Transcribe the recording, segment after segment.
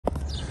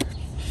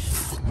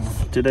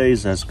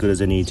Today's as good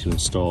as any to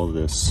install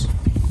this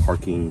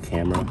parking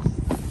camera.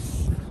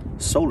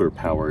 Solar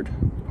powered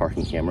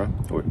parking camera,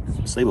 or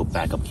it's labeled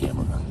backup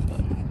camera.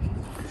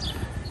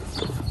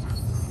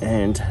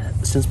 And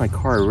since my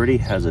car already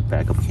has a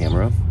backup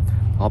camera,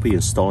 I'll be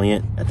installing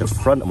it at the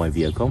front of my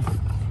vehicle.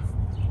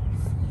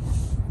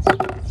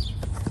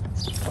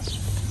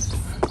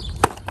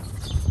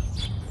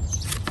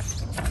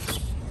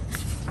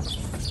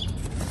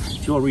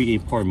 If you want to read any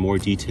part more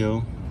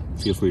detail,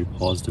 feel free to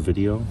pause the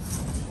video.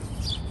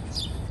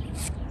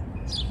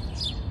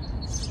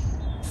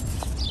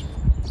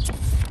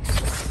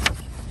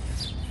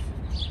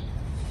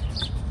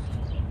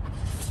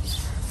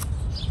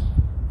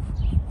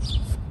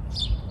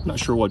 Not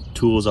sure what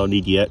tools I'll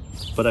need yet,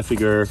 but I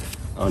figure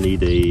I'll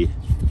need a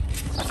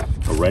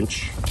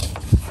wrench,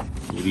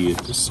 maybe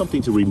just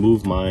something to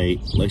remove my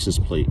license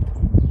plate.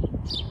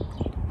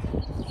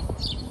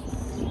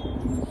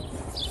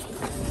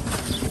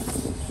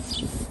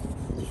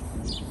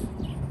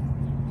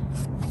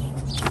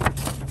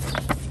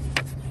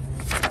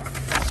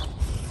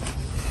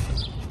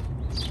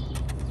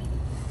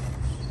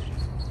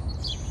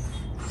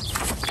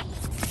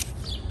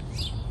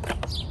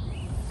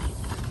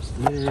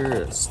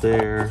 It's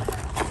there.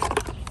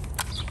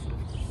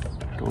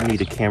 Don't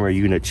need a camera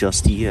unit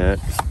just yet.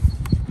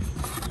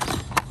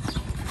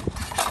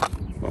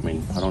 I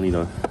mean, I don't need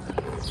a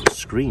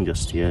screen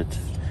just yet.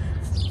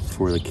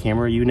 For the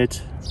camera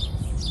unit,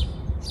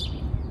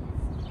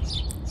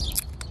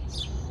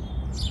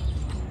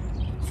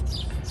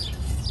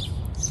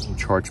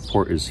 charge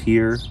port is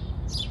here.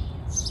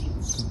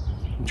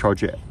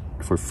 Charge it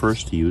for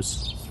first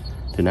use,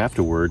 then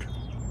afterward,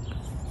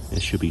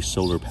 it should be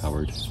solar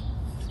powered.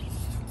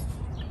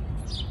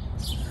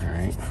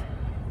 Alright.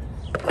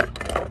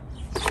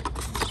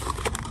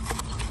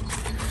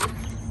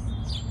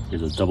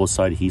 Here's a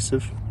double-sided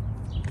adhesive.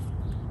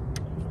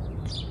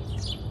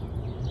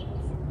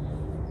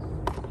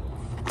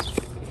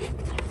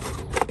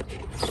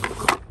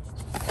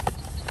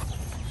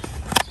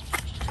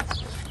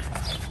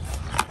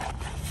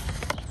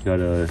 Got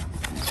a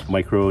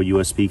micro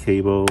USB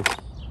cable.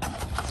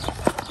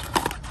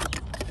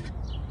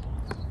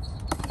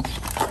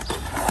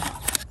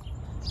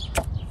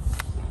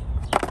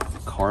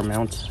 Car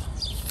mount.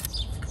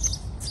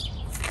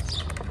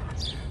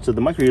 So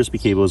the micro USB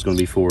cable is going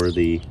to be for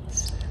the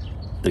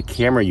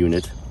camera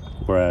unit,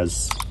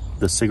 whereas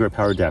the cigarette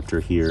power adapter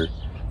here,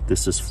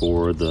 this is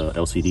for the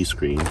LCD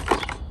screen.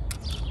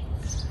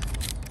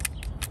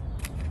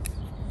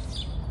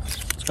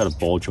 It's got a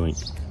ball joint.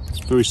 It's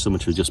very similar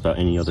to just about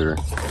any other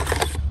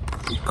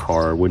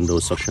car window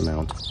suction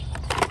mount.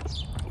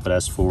 But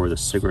as for the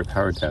cigarette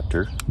power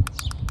adapter,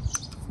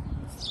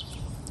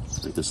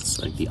 like this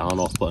is like the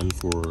on-off button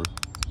for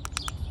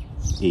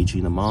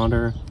aging the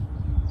monitor.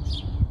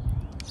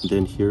 And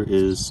then here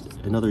is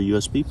another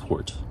USB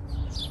port,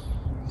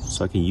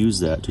 so I can use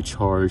that to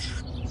charge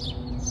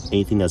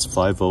anything that's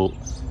 5 volt,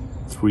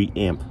 3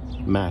 amp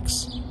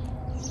max.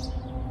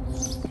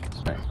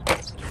 Okay.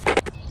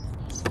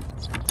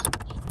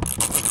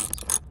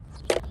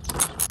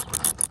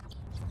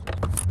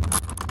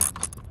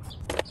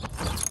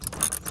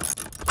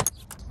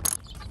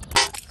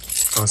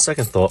 On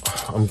second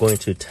thought, I'm going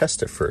to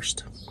test it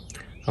first.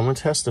 I'm going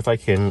to test if I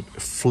can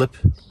flip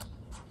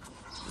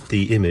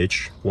the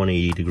image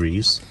 180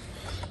 degrees.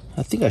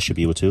 I think I should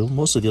be able to.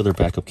 Most of the other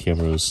backup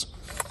cameras,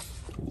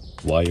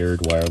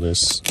 wired,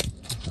 wireless.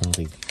 I don't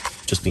think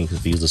just being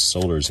confused with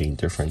solar is any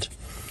different.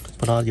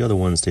 But all the other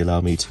ones, they allow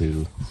me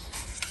to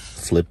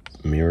flip,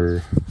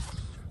 mirror.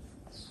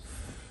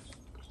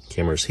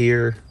 Camera's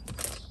here.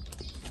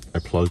 I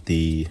plug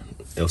the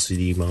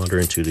LCD monitor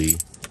into the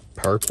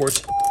power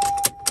port.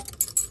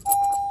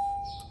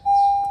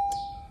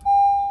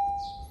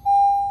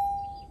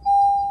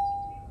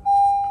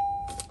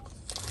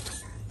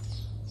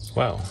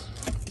 Wow,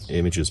 the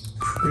image is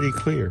pretty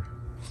clear.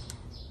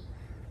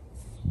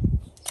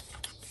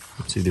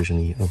 Let's see if there's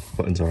any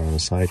buttons are on the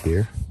side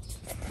here.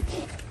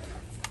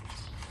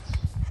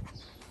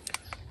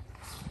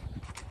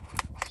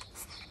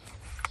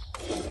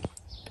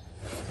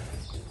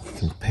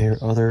 Compare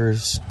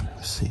others.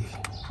 Let's see.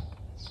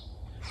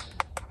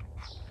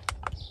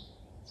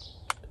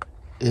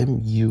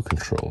 MU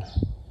control.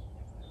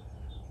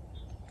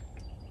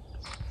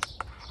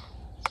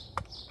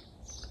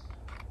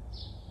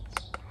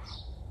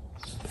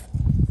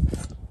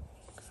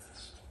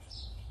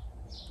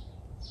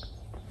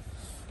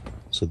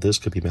 So this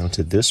could be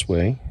mounted this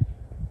way.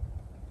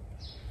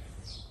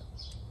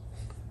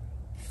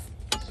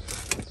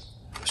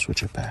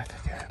 Switch it back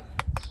again.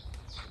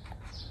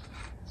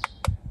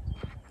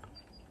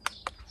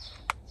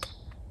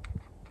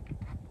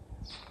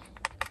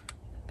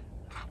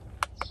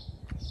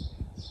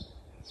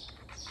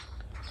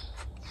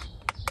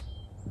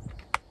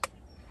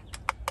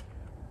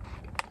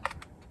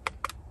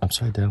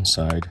 Upside down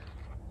side,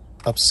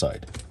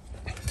 upside.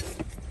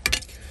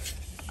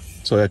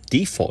 So at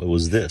default, it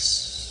was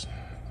this.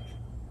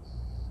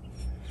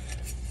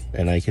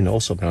 And I can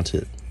also mount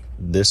it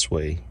this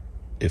way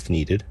if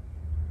needed.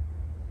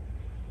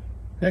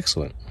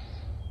 Excellent.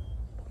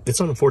 It's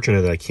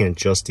unfortunate that I can't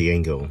adjust the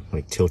angle,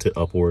 like tilt it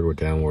upward or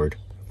downward.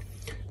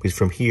 Because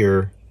from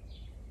here,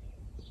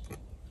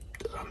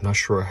 I'm not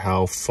sure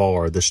how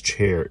far this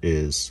chair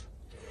is.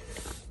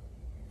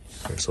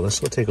 Okay, so let's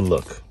go take a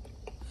look.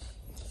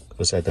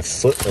 It's at the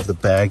foot of the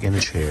bag and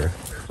the chair.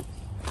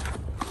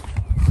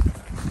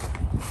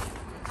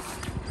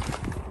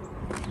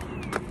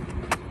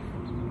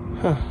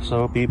 So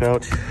it'll be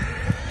about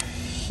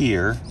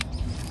here.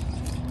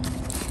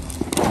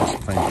 Let's see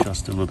if I can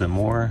adjust it a little bit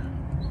more.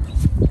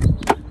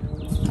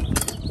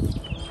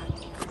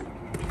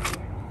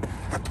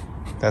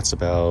 That's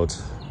about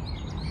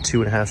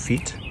 2.5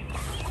 feet.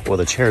 Well,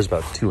 the chair is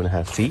about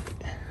 2.5 feet.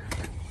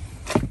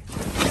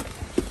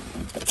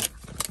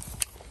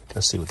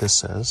 Let's see what this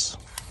says.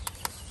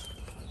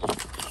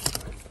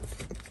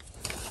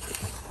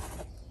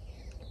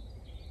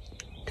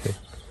 Okay.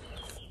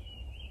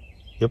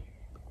 Yep.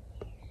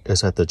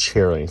 It's at the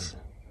chair length.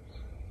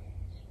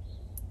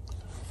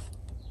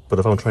 But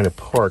if I'm trying to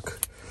park,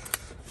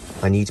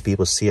 I need to be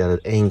able to see at an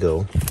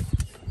angle.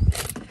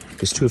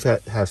 It's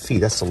 2.5 feet.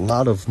 That's a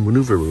lot of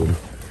maneuver room.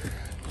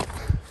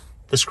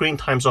 The screen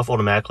times off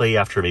automatically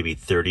after maybe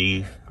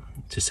 30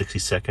 to 60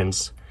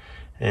 seconds.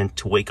 And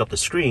to wake up the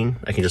screen,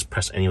 I can just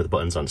press any of the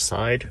buttons on the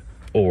side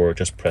or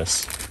just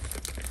press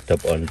the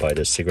button by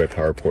the cigarette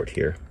power port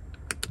here.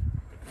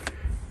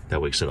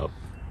 That wakes it up.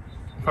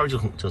 Probably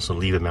just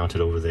leave it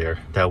mounted over there.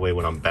 That way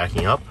when I'm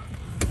backing up,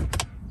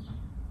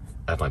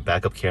 I have my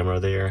backup camera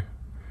there,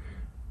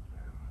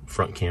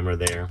 front camera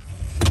there.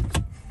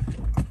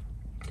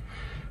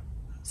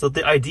 So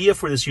the idea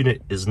for this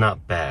unit is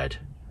not bad.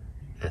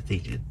 I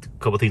think a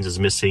couple things is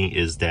missing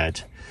is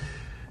that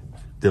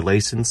the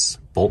license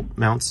bolt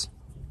mounts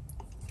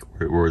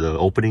or the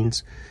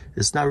openings,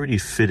 it's not really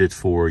fitted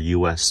for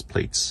US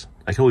plates.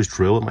 I can always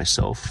drill it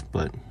myself,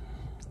 but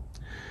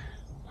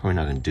I'm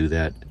not going to do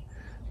that.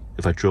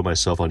 If I drill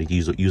myself, I'll need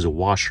to use a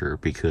washer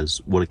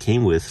because what it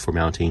came with for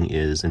mounting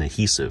is an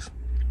adhesive.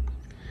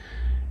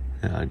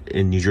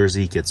 In New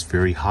Jersey, it gets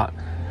very hot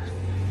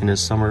in the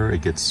summer.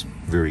 It gets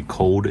very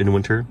cold in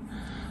winter.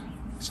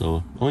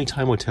 So only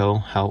time will tell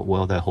how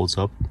well that holds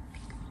up.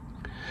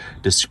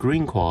 The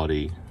screen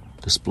quality,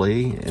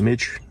 display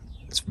image,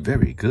 it's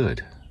very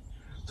good.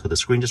 So the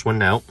screen just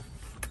went out.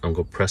 I'm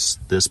going to press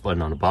this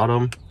button on the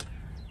bottom.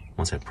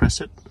 Once I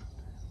press it,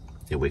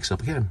 it wakes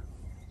up again.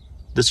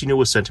 This unit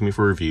was sent to me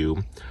for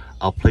review.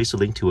 I'll place a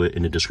link to it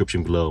in the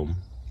description below.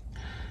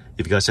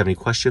 If you guys have any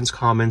questions,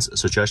 comments,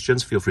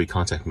 suggestions, feel free to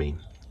contact me.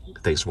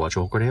 Thanks for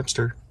watching Awkward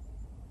Hamster.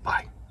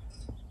 Bye.